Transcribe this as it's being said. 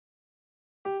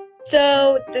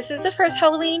So, this is the first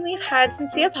Halloween we've had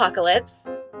since the apocalypse.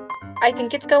 I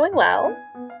think it's going well.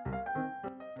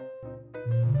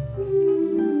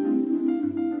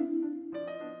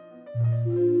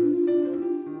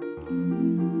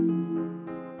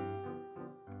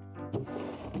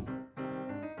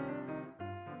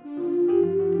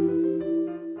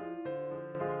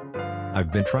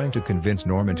 I've been trying to convince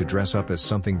Norman to dress up as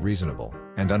something reasonable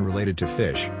and unrelated to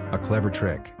fish, a clever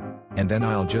trick. And then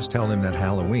I'll just tell him that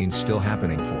Halloween's still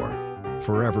happening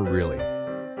forever really.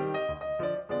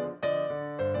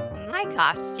 My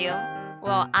costume?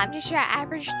 Well, I'm just your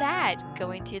average dad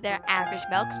going to their average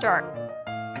milk store.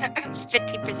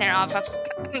 50% off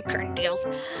of current deals.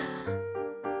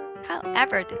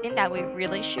 However, the thing that we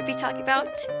really should be talking about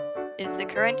is the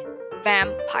current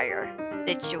vampire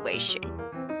situation.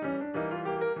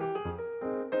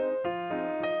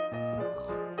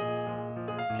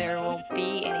 There won't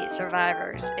be any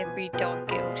survivors if we don't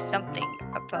do something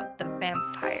about the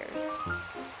vampires.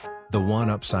 The one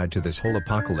upside to this whole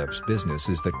apocalypse business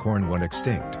is that corn went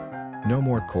extinct. No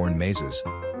more corn mazes.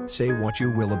 Say what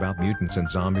you will about mutants and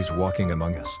zombies walking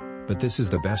among us, but this is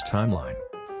the best timeline.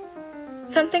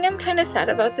 Something I'm kind of sad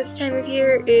about this time of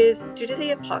year is, due to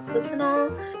the apocalypse and all,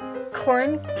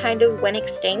 corn kind of went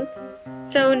extinct.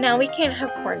 So now we can't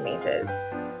have corn mazes.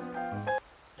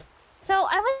 So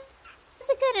I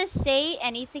wasn't gonna say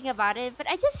anything about it, but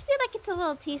I just feel like it's a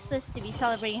little tasteless to be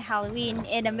celebrating Halloween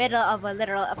in the middle of a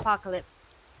literal apocalypse.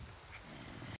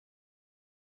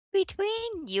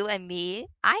 Between you and me,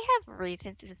 I have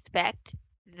reason to suspect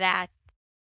that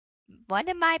one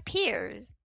of my peers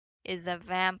is a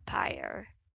vampire.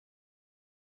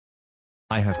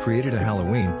 I have created a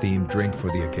Halloween-themed drink for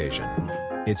the occasion.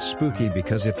 It's spooky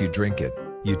because if you drink it,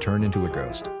 you turn into a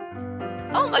ghost.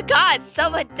 Oh my god,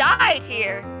 someone died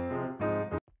here!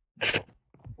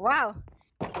 Wow,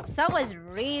 someone's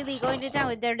really going to town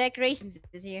with their decorations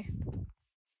this year.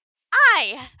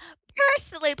 I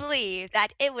personally believe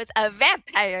that it was a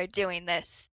vampire doing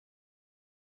this.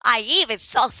 I even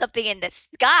saw something in the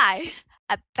sky,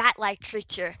 a bat-like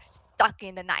creature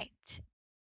stalking the night.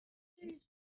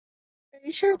 Are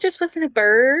you sure it just wasn't a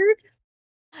bird?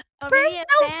 Or Birds maybe a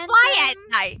don't fly at phantom?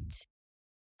 night.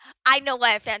 I know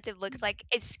what a phantom looks like.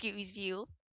 Excuse you.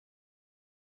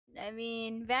 I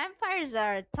mean, vampires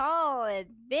are tall and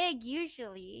big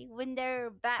usually. Wouldn't their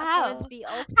bat How? horns be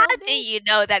also How big? do you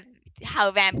know that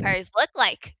how vampires look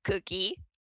like, Cookie?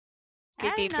 I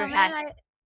Could be don't know, perhaps man.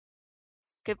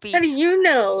 could be. How do you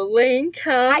know, Link,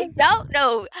 huh? I don't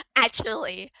know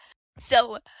actually.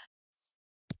 So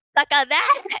stuck on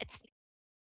that.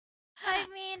 I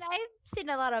mean, I've seen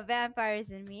a lot of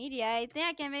vampires in media. I think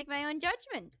I can make my own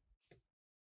judgment.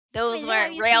 Those have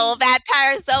weren't you real seen?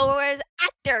 vampires, those were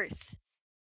actors.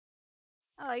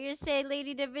 Oh, you're saying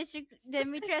Lady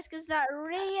Dimitrescu's not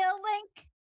real, Link?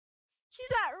 She's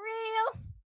not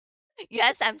real.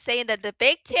 Yes, I'm saying that the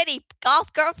big titty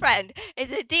golf girlfriend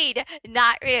is indeed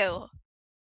not real.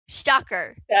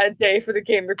 Shocker. Bad day for the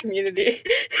gamer community.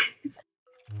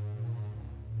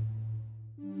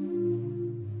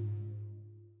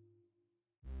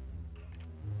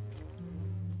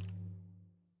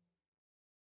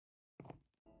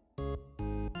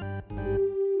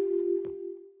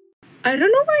 I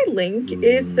don't know why Link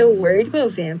is so worried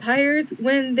about vampires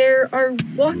when there are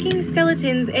walking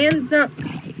skeletons and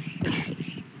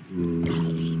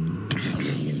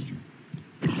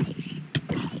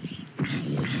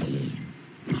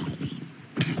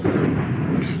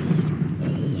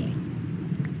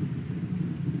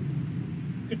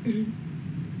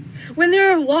when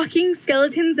there are walking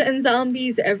skeletons and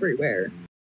zombies everywhere.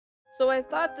 So I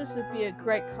thought this would be a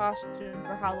great costume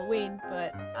for Halloween,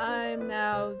 but I'm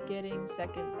now getting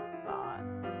second thought.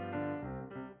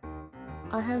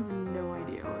 I have no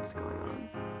idea what's going on.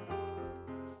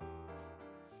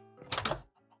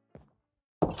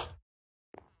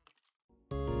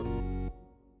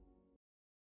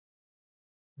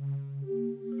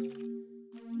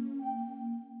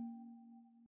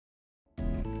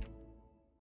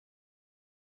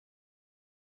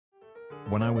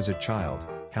 When I was a child,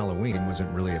 Halloween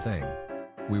wasn't really a thing.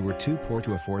 We were too poor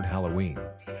to afford Halloween.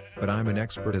 But I'm an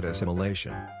expert at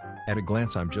assimilation. At a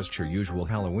glance I'm just your usual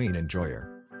Halloween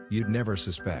enjoyer. You'd never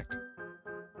suspect.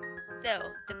 So,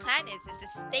 the plan is to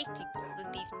stake people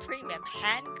with these premium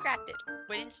handcrafted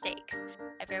wooden stakes.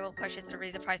 Everyone purchases a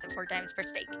reasonable price of 4 diamonds per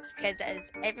stake. Because as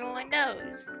everyone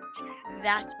knows,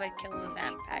 that's what kills the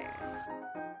vampires.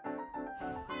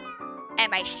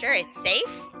 Am I sure it's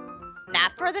safe?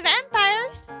 Not for the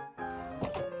vampires.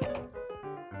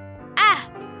 Ah!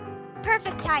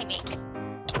 Perfect timing.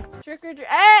 Trick or treat.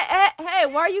 Hey,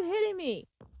 why are you hitting me?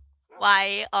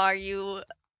 Why are you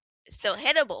so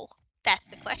hittable? That's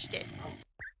the question.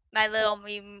 My little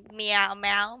meow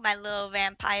meow, my little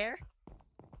vampire.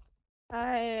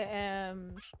 I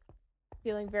am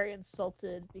feeling very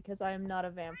insulted because I am not a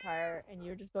vampire and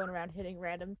you're just going around hitting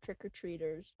random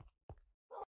trick-or-treaters.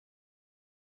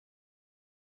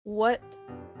 What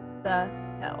the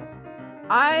hell?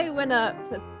 I went up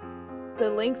to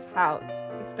Link's house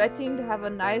expecting to have a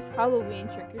nice Halloween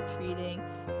trick-or-treating,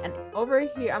 and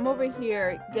I'm over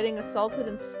here getting assaulted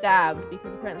and stabbed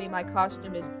because apparently my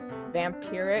costume is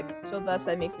vampiric, so thus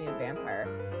that makes me a vampire.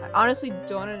 I honestly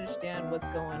don't understand what's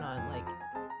going on.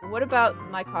 Like, what about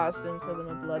my costume says I'm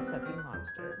a blood-sucking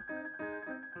monster?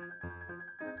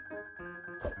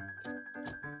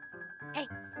 Hey,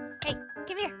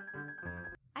 come here.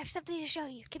 I have something to show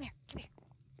you. Come here.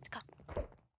 Let's go.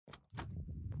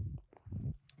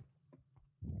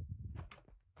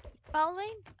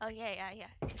 Following? Oh, yeah.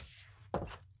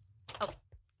 Oh.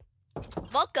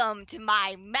 Welcome to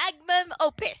my magnum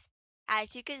opus.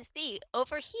 As you can see,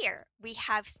 over here, we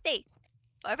have steak.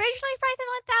 Originally priced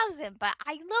at $1,000, but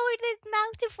I lowered the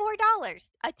amount to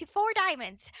 $4. To 4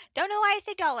 diamonds. Don't know why I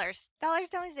say dollars. Dollars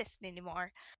don't exist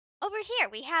anymore. Over here,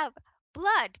 we have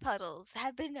blood puddles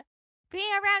have been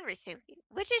being around recently,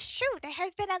 which is true. There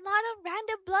has been a lot of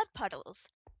random blood puddles.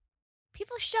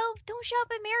 People don't show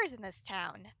up in mirrors in this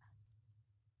town.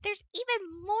 There's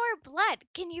even more blood.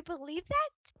 Can you believe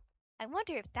that? I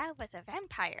wonder if that was a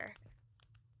vampire.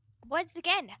 Once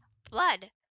again, blood.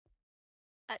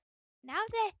 Now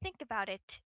that I think about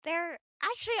it, there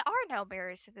actually are no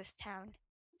mirrors in this town.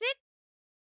 Is it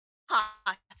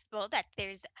possible that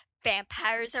there's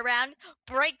vampires around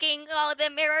breaking all the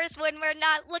mirrors when we're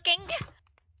not looking?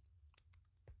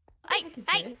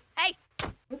 Hey!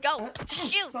 Go!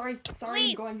 Shoot! Sorry,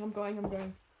 Please. I'm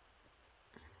going.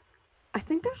 I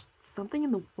think there's something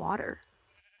in the water.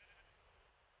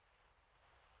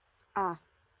 Ah,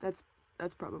 that's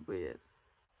probably it.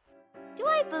 Do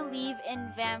I believe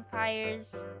in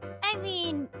vampires? I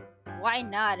mean, why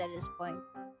not at this point?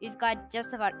 We've got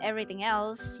just about everything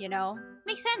else, you know?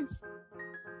 Makes sense.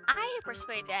 I have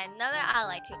persuaded another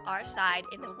ally to our side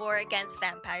in the war against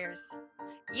vampires.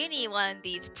 You need one of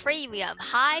these premium,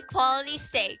 high-quality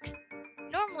steaks.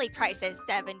 Normally priced at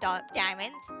 $7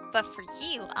 diamonds, but for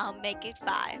you, I'll make it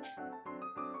 5.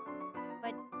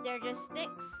 But they're just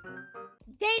sticks.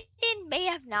 Jaden may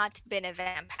have not been a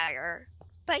vampire,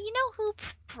 but you know who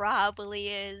probably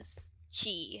is?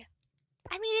 Chi.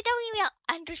 I mean, they don't even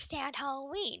understand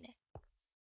Halloween.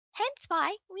 Hence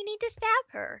why we need to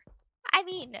stab her. I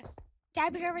mean,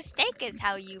 stabbing her with a stake is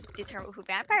how you determine who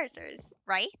vampires is,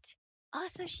 right?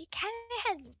 Also, she kind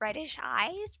of has reddish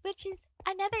eyes, which is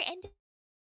another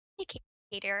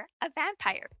indicator of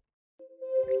vampires.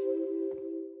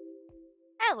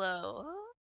 Hello?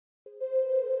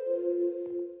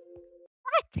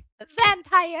 What?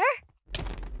 Vampire?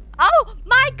 Oh,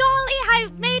 my golly,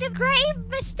 I've made a grave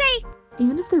mistake!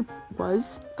 Even if there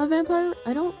was a vampire,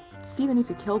 I don't see the need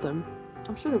to kill them.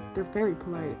 I'm sure they're very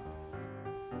polite.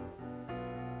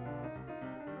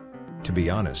 To be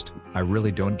honest, I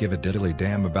really don't give a diddly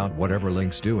damn about whatever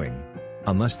Link's doing.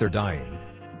 Unless they're dying.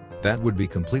 That would be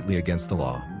completely against the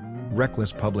law.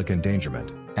 Reckless public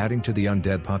endangerment, adding to the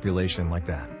undead population like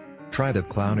that. Try that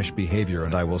clownish behavior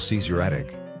and I will seize your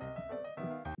attic.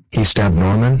 He stabbed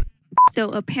Norman? So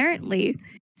apparently,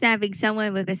 stabbing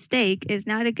someone with a stake is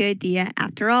not a good idea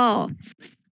after all.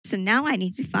 So now I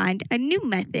need to find a new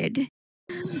method.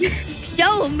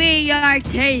 Show me your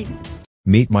teeth!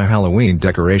 Meet my Halloween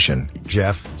decoration,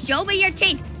 Jeff. Show me your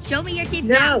teeth! Show me your teeth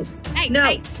No! now! Hey, No!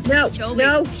 hey! No! Show me!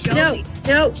 No! Show No! me!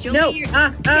 No! Show No! me your No!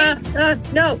 No! No!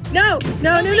 No! No!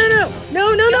 No! No!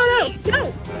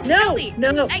 No! No! me.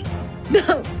 No! Hey.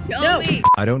 No! Show No! me!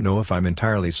 I don't know if I'm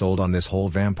entirely sold on this whole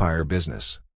vampire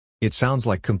business. It sounds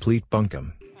like complete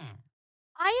bunkum.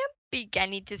 I am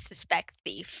beginning to suspect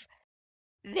thief.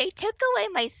 They took away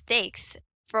my stakes,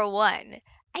 for one,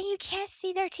 and you can't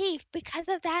see their teeth because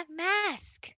of that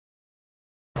mask.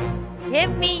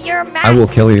 Give me your mask! I will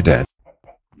kill you dead.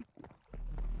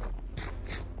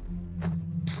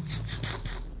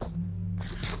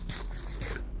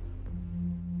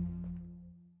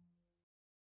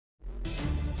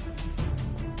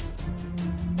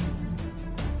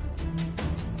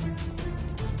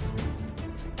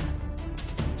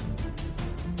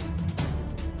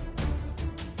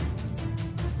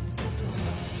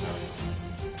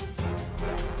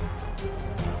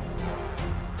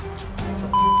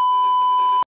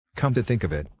 Come to think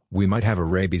of it, we might have a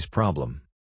rabies problem.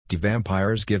 Do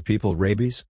vampires give people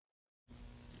rabies?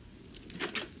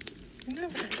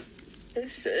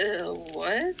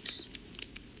 What?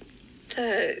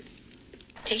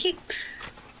 Stakes.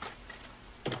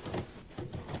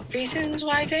 Reasons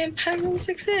why vampires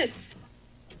exist.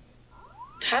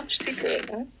 Top secret.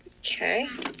 Okay.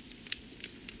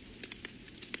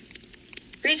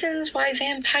 Reasons why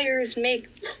vampires make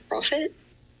profit.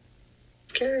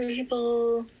 Scary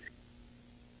people.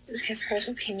 Vampires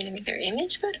will pay me to make their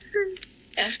image better.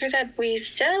 After that, we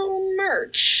sell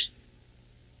merch.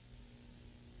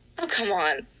 Oh, come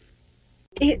on.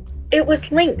 It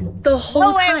was linked the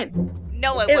whole time.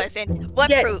 No, it wasn't.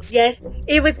 What proof? Yes,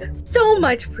 it was so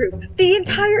much proof. The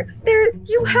entire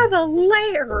you have a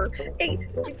layer.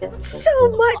 So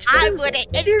much proof. I wouldn't.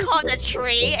 It's called a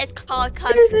tree. It's called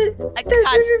a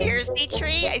conspiracy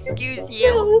tree. Excuse you.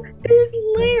 No, there's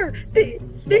layer.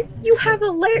 You have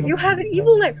a layer. You have an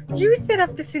evil layer. You set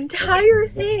up this entire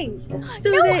thing.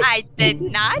 So No, that I did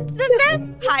not. The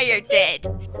vampire did.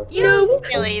 You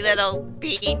silly little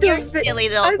bean. You silly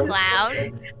little clown.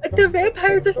 The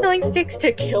vampires are selling stakes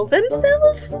to kill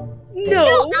themselves?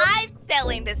 No, I'm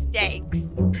selling the stakes.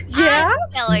 Yeah?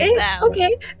 I'm selling them.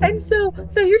 Okay, and so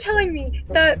you're telling me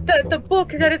that the book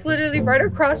that is literally right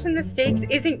across from the stakes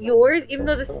isn't yours, even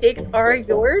though the stakes are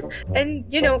yours, and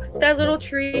you know that little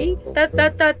tree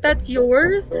that's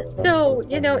yours. So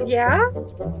yeah.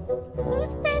 Who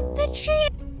said the tree?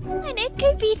 And it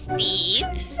could be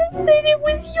thieves. Then it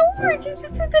was yours. You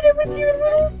just said that it was your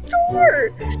little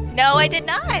store. No, I did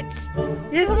not.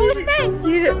 Yes, Who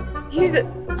said?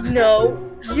 No,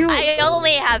 you. I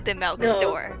only have the milk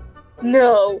store.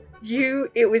 No,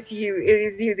 it was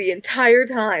you the entire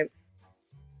time.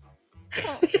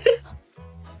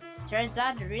 Turns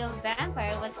out the real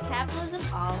vampire was capitalism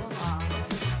all along.